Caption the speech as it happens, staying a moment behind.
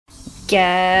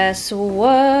Guess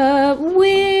what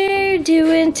we're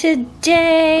doing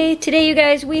today? Today, you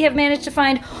guys, we have managed to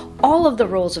find all of the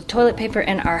rolls of toilet paper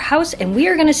in our house, and we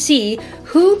are gonna see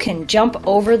who can jump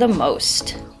over the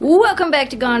most. Welcome back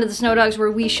to Gone to the Snow Dogs,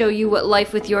 where we show you what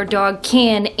life with your dog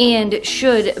can and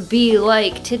should be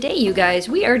like. Today, you guys,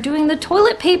 we are doing the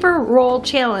toilet paper roll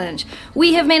challenge.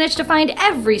 We have managed to find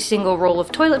every single roll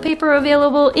of toilet paper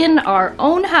available in our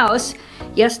own house.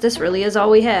 Yes, this really is all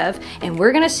we have, and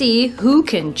we're gonna see who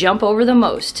can jump over the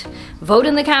most. Vote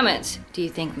in the comments. Do you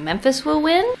think Memphis will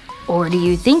win? Or do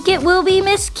you think it will be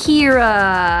Miss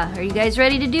Kira? Are you guys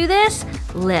ready to do this?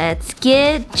 Let's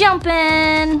get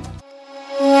jumping!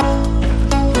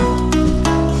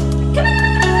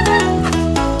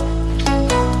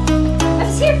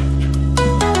 Memphis here!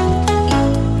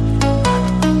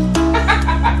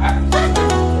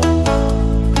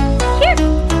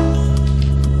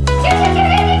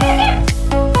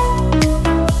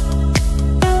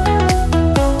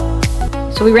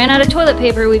 So we ran out of toilet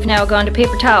paper, we've now gone to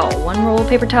paper towel. One roll of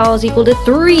paper towel is equal to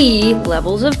 3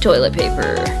 levels of toilet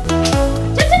paper.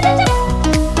 Jump,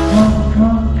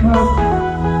 jump, jump!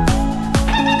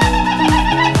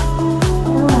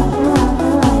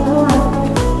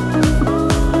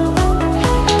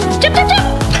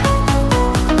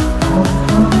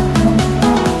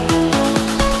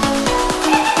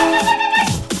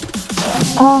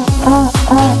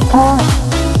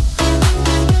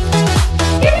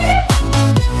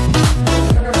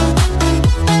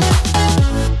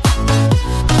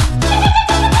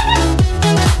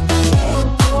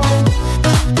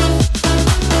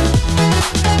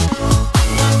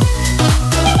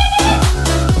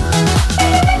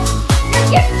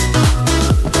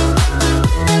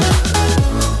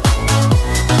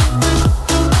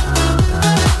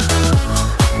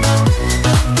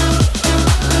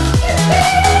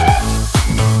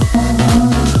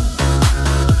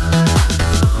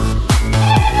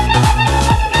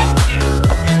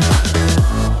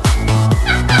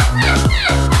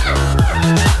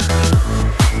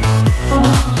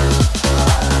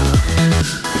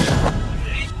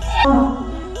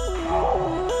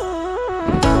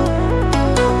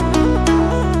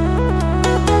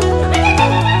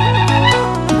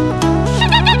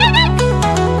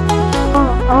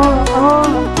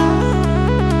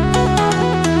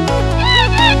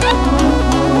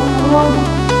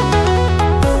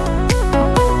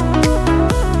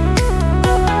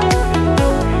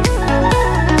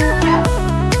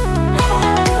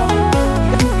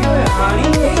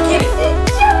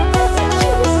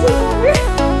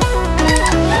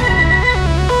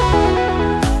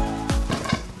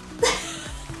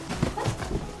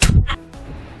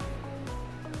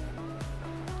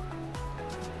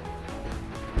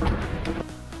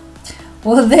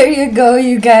 Well, there you go,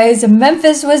 you guys.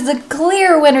 Memphis was the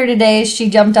clear winner today. She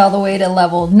jumped all the way to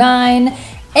level 9,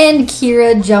 and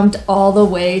Kira jumped all the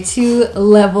way to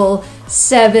level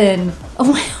 7.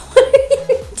 Oh, what are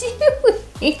you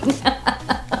doing?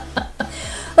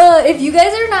 If you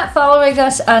guys are not following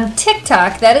us on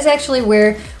TikTok, that is actually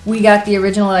where we got the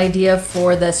original idea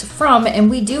for this from, and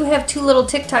we do have 2 little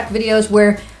TikTok videos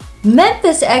where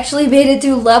Memphis actually made it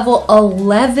to level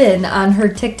 11 on her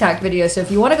TikTok video. So if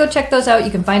you want to go check those out,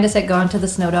 you can find us at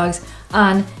GonetotheSnowDogs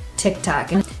on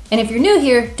TikTok. And if you're new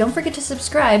here, don't forget to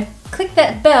subscribe. Click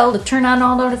that bell to turn on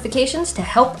all notifications to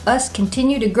help us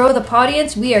continue to grow the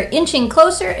Pawdience. We are inching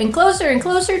closer and closer and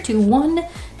closer to 1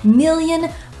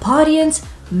 million Pawdience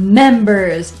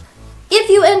members. If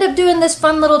you end up doing this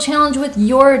fun little challenge with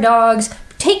your dogs,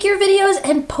 take your videos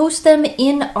and post them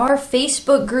in our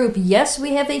Facebook group. Yes,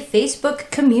 we have a Facebook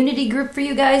community group for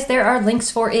you guys. There are links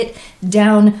for it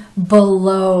down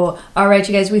below. All right,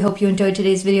 you guys, we hope you enjoyed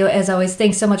today's video. As always,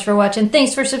 thanks so much for watching.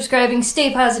 Thanks for subscribing.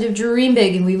 Stay positive, dream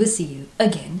big, and we will see you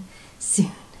again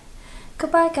soon.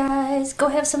 Goodbye, guys. Go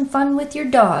have some fun with your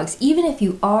dogs, even if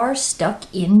you are stuck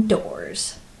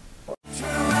indoors.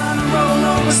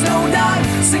 Snow dog,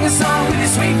 sing a song with your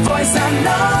sweet voice. I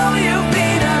know you've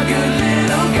been a good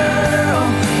little girl.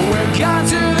 We're gone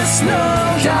to the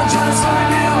snow dog, trying to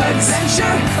start a new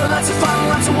adventure. Lots of fun,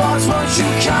 lots of walks. Won't you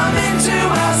come into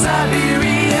our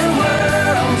Siberian?